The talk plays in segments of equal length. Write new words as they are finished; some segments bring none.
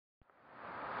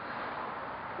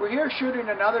We're here shooting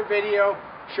another video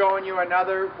showing you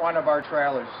another one of our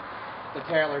trailers, the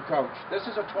Taylor Coach. This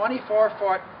is a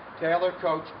 24-foot Taylor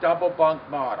Coach double bunk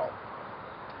model.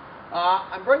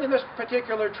 I'm bringing this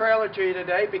particular trailer to you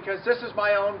today because this is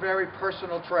my own very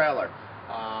personal trailer.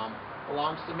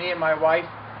 Belongs to me and my wife.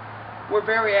 We're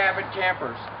very avid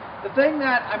campers. The thing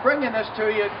that I'm bringing this to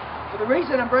you, the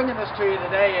reason I'm bringing this to you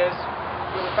today is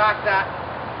for the fact that,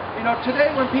 you know, today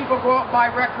when people go out and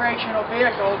buy recreational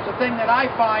vehicles, the thing that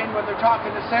I find when they're talking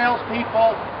to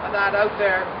salespeople and that out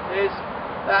there is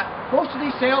that most of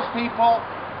these salespeople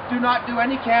do not do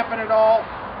any camping at all,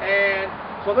 and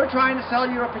so they're trying to sell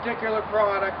you a particular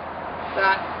product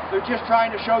that they're just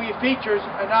trying to show you features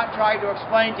and not trying to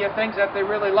explain to you things that they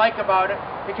really like about it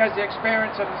because they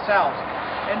experience it themselves.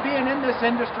 And being in this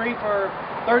industry for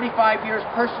 35 years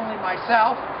personally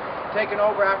myself, taken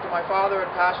over after my father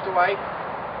had passed away,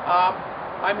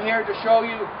 I'm here to show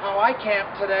you how I camp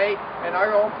today in our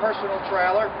own personal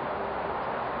trailer.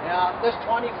 This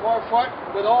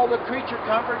 24-foot, with all the creature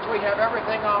comforts, we have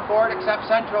everything on board except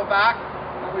central back.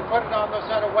 When we put it on those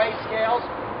set of weigh scales,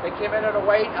 they came in at a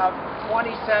weight of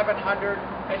 2,740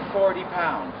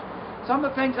 pounds. Some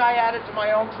of the things I added to my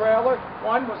own trailer,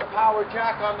 one was a power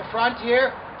jack on the front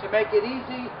here to make it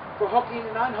easy for hooking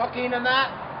and unhooking and that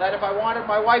if I wanted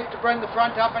my wife to bring the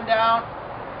front up and down,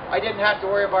 I didn't have to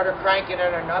worry about her cranking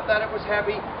it, or not that it was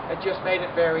heavy, it just made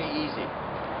it very easy.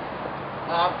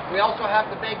 We also have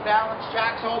the big balance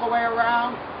jacks all the way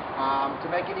around to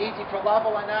make it easy for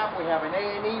leveling up. We have an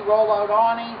A&E rollout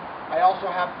awning. I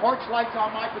also have porch lights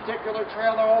on my particular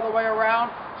trailer all the way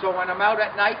around, so when I'm out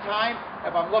at nighttime,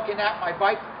 if I'm looking at my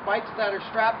bikes that are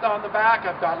strapped on the back,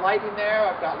 I've got lighting there.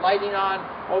 I've got lighting on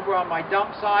over on my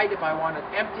dump site if I want to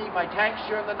empty my tanks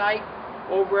during the night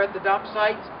over at the dump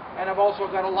sites. And I've also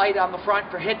got a light on the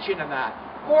front for hitching and that.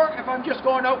 Or if I'm just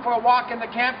going out for a walk in the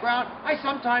campground, I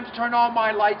sometimes turn all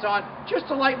my lights on just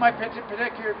to light my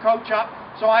particular coach up,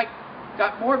 so I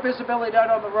got more visibility out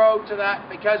on the road to that,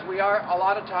 because we are a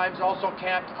lot of times also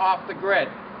camped off the grid.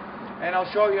 And I'll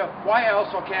show you why I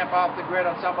also camp off the grid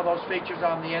on some of those features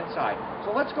on the inside.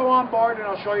 So let's go on board and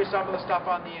I'll show you some of the stuff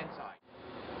on the inside.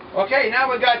 Okay, now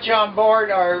we got you on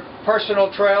board our personal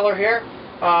trailer here.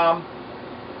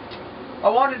 I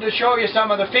wanted to show you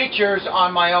some of the features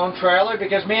on my own trailer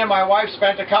because me and my wife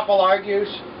spent a couple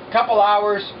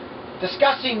hours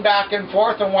discussing back and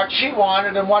forth on what she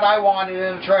wanted and what I wanted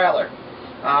in a trailer.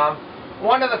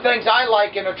 One of the things I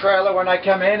like in a trailer when I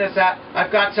come in is that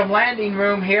I've got some landing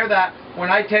room here that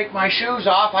when I take my shoes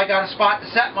off, I got a spot to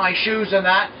set my shoes in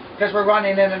that, because we're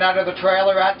running in and out of the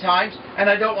trailer at times and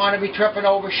I don't want to be tripping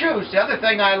over shoes. The other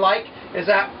thing I like is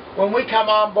that when we come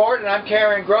on board and I'm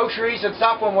carrying groceries and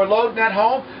stuff when we're loading at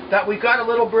home, that we've got a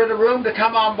little bit of room to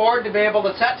come on board to be able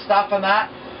to set stuff and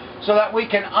that, so that we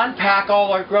can unpack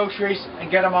all our groceries and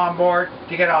get them on board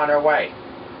to get on our way.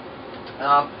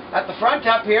 At the front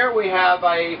up here we have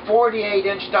a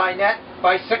 48-inch dinette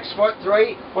by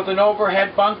 6'3" with an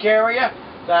overhead bunk area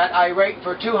that I rate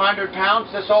for 200 pounds.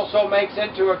 This also makes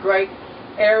into a great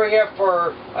area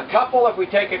for a couple if we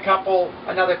take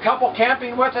another couple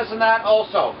camping with us and that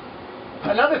also.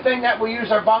 Another thing that we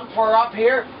use our bunk for up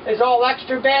here is all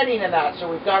extra bedding and that.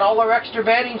 So we've got all our extra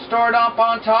bedding stored up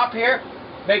on top here.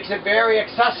 Makes it very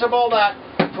accessible that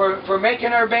for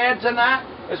making our beds and that,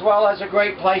 as well as a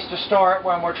great place to store it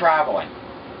when we're traveling.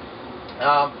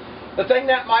 The thing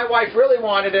that my wife really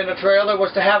wanted in a trailer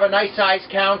was to have a nice size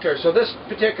counter. So this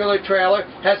particular trailer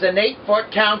has an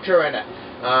 8-foot counter in it.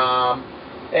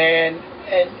 And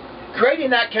creating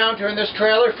that counter in this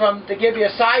trailer, to give you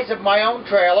a size of my own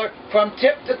trailer, from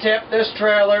tip to tip, this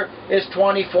trailer is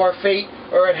 24 feet,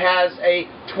 or it has a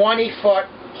 20-foot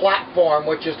platform,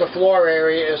 which is the floor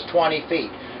area is 20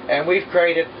 feet. And we've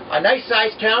created a nice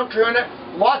size counter in it,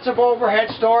 lots of overhead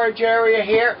storage area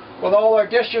here with all our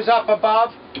dishes up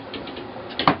above.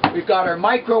 We've got our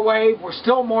microwave, we're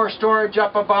still more storage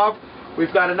up above.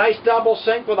 We've got a nice double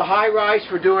sink with a high rise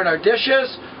for doing our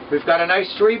dishes. We've got a nice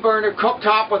 3-burner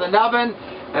cooktop with an oven,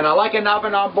 and I like an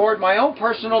oven on board my own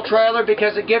personal trailer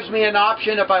because it gives me an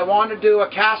option if I want to do a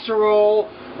casserole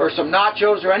or some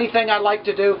nachos or anything I like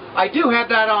to do. I do have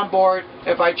that on board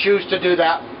if I choose to do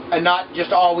that and not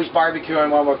just always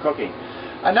barbecuing when we're cooking.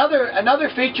 Another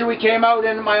feature we came out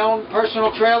in my own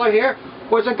personal trailer here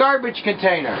was a garbage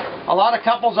container. A lot of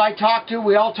couples I talked to,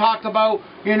 we all talked about,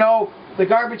 you know, the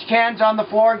garbage cans on the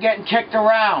floor getting kicked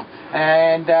around,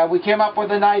 and we came up with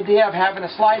an idea of having a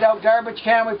slide out garbage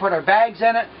can. We put our bags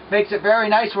in it, makes it very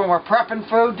nice when we're prepping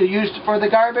food to use for the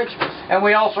garbage, and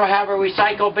we also have a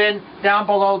recycle bin down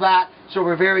below that, so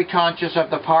we're very conscious of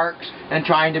the parks and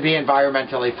trying to be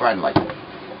environmentally friendly.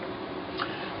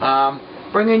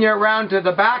 Bringing you around to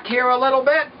the back here a little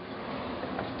bit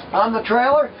on the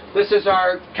trailer. This is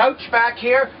our couch back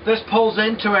here. This pulls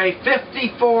into a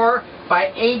 54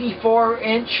 by 84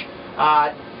 inch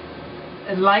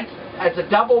in length as a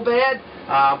double bed.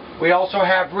 We also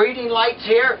have reading lights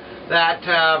here that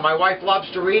my wife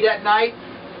loves to read at night.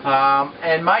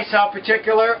 And myself in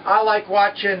particular, I like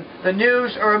watching the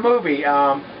news or a movie.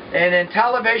 And in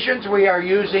televisions, we are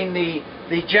using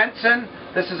the Jensen.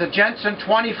 This is a Jensen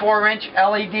 24-inch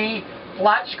LED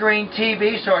flat screen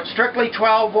TV, so it's strictly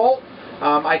 12 volt.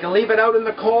 I can leave it out in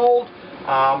the cold.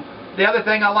 The other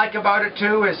thing I like about it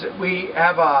too is we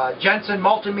have a Jensen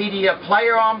multimedia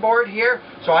player on board here,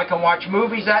 so I can watch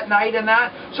movies at night and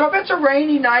that. So if it's a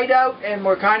rainy night out and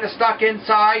we're kind of stuck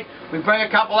inside, we bring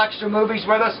a couple extra movies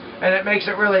with us, and it makes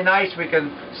it really nice. We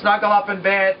can snuggle up in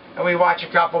bed and we watch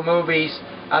a couple movies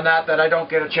and that I don't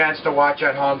get a chance to watch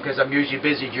at home because I'm usually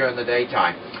busy during the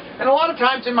daytime. And a lot of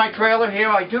times in my trailer here,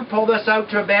 I do pull this out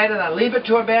to a bed, and I leave it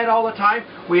to a bed all the time.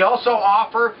 We also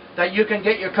offer that you can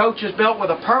get your coaches built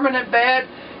with a permanent bed.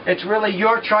 It's really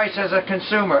your choice as a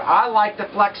consumer. I like the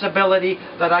flexibility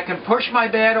that I can push my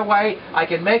bed away, I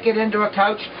can make it into a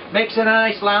couch, makes it a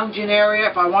nice lounging area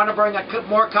if I want to bring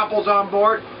more couples on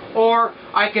board, or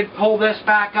I can pull this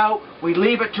back out, we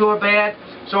leave it to a bed,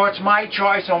 so it's my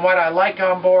choice on what I like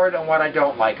on board and what I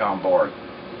don't like on board.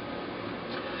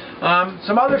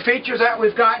 Some other features that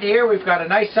we've got here, we've got a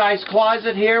nice sized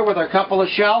closet here with a couple of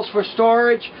shelves for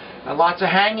storage and lots of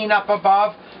hanging up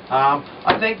above.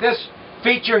 I think this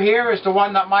feature here is the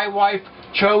one that my wife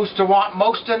chose to want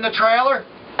most in the trailer,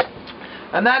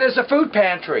 and that is a food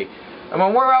pantry. And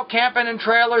when we're out camping in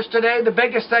trailers today, the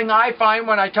biggest thing I find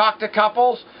when I talk to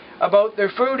couples about their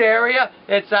food area,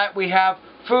 it's that we have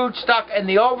food stuck in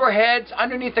the overheads,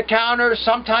 underneath the counters,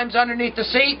 sometimes underneath the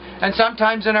seat, and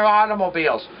sometimes in our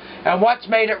automobiles. And what's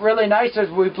made it really nice is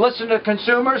we've listened to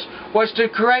consumers was to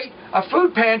create a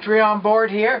food pantry on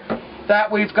board here,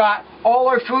 that we've got all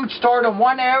our food stored in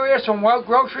one area, so when we're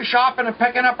grocery shopping and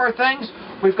picking up our things,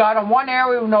 we've got in one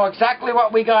area, we know exactly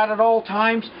what we got at all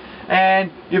times,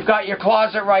 and you've got your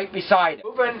closet right beside it.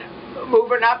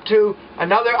 Moving up to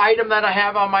another item that I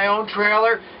have on my own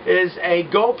trailer is a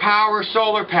Go Power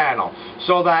solar panel,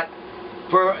 so that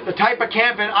for the type of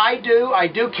camping I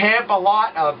do camp a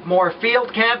lot of more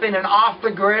field camping and off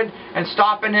the grid and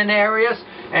stopping in areas,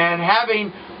 and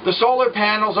having the solar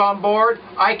panels on board,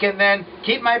 I can then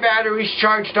keep my batteries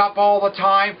charged up all the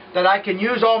time, that I can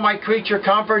use all my creature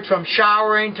comforts from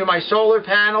showering to my solar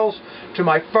panels to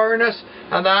my furnace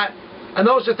and that. And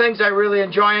those are things I really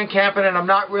enjoy in camping, and I'm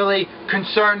not really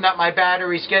concerned that my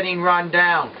battery's getting run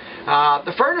down.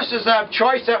 The furnaces of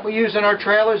choice that we use in our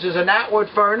trailers is an Atwood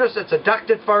furnace. It's a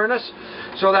ducted furnace,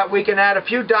 so that we can add a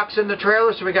few ducts in the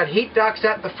trailer. So we got heat ducts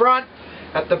at the front,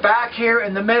 at the back here,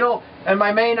 in the middle, and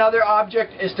my main other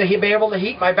object is to be able to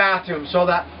heat my bathroom, so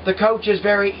that the coach is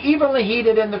very evenly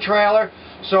heated in the trailer,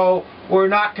 so we're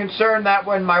not concerned that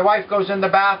when my wife goes in the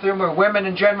bathroom, or women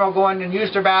in general go in and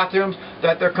use their bathrooms,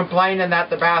 that they're complaining that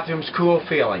the bathroom's cool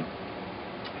feeling.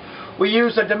 We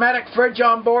use a Dometic fridge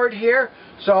on board here.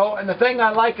 So, and the thing I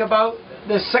like about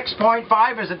this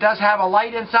 6.5 is it does have a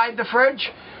light inside the fridge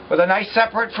with a nice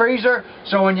separate freezer.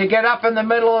 So when you get up in the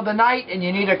middle of the night and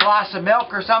you need a glass of milk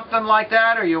or something like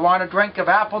that, or you want a drink of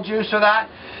apple juice or that,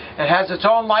 it has its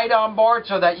own light on board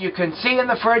so that you can see in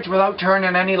the fridge without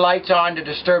turning any lights on to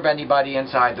disturb anybody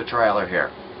inside the trailer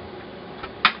here.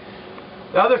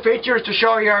 The other feature is to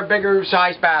show you our bigger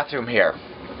size bathroom here.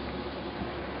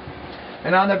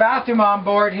 And on the bathroom on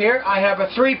board here, I have a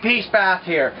 3-piece bath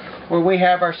here, where we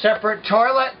have our separate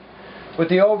toilet with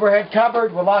the overhead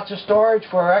cupboard with lots of storage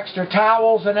for our extra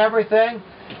towels and everything.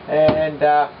 And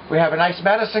we have a nice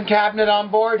medicine cabinet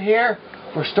on board here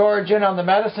for storage in on the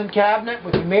medicine cabinet,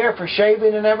 with a mirror for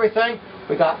shaving and everything.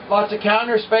 We got lots of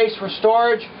counter space for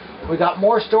storage. We got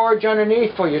more storage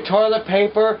underneath for your toilet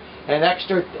paper and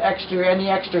any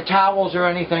extra towels or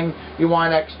anything you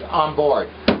want on board.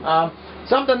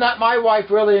 Something that my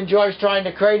wife really enjoys trying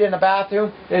to create in a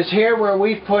bathroom is here where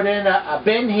we've put in a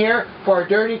bin here for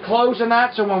dirty clothes and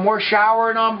that, so when we're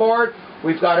showering on board,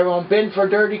 we've got our own bin for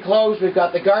dirty clothes. We've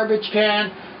got the garbage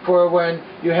can for when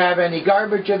you have any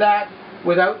garbage of that,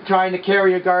 without trying to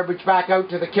carry your garbage back out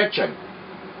to the kitchen.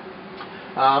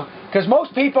 Because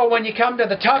most people, when you come to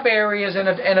the tub areas in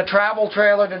a travel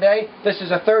trailer today, this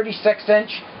is a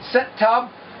 36-inch sit tub.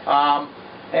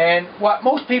 And what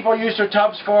most people use their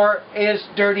tubs for is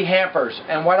dirty hampers.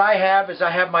 And what I have is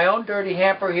I have my own dirty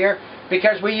hamper here,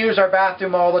 because we use our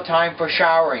bathroom all the time for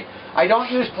showering. I don't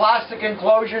use plastic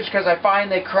enclosures because I find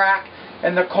they crack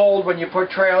in the cold when you put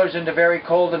trailers into very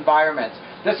cold environments.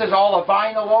 This is all a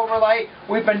vinyl overlay.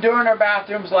 We've been doing our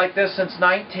bathrooms like this since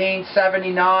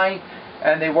 1979,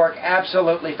 and they work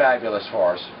absolutely fabulous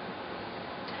for us.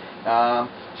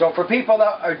 So for people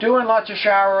that are doing lots of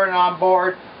showering on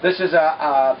board, this is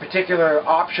a particular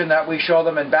option that we show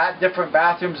them in different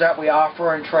bathrooms that we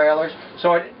offer in trailers.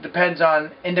 So it depends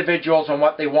on individuals and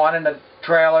what they want in a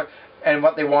trailer and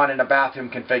what they want in a bathroom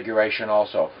configuration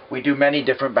also. We do many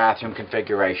different bathroom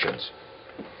configurations.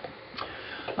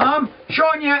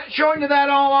 Showing you that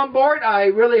all on board. I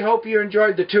really hope you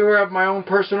enjoyed the tour of my own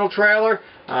personal trailer.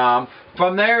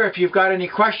 From there, if you've got any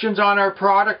questions on our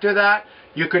product or that,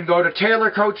 you can go to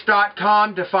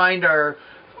taylorcoach.com to find our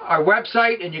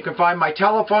website, and you can find my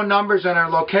telephone numbers and our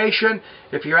location.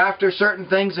 If you're after certain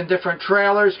things in different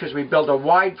trailers, because we build a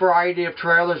wide variety of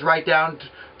trailers right down to,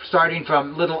 starting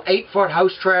from little 8-foot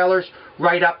house trailers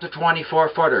right up to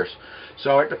 24-footers.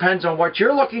 So it depends on what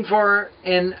you're looking for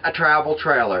in a travel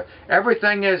trailer.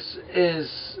 Everything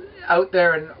is out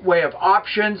there in way of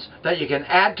options that you can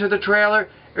add to the trailer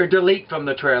or delete from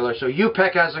the trailer. So you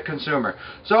pick as a consumer.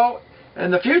 So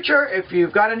in the future, if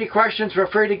you've got any questions, feel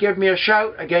free to give me a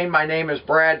shout. Again, my name is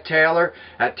Brad Taylor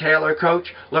at Taylor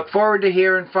Coach. Look forward to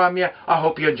hearing from you. I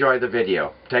hope you enjoy the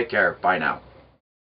video. Take care. Bye now.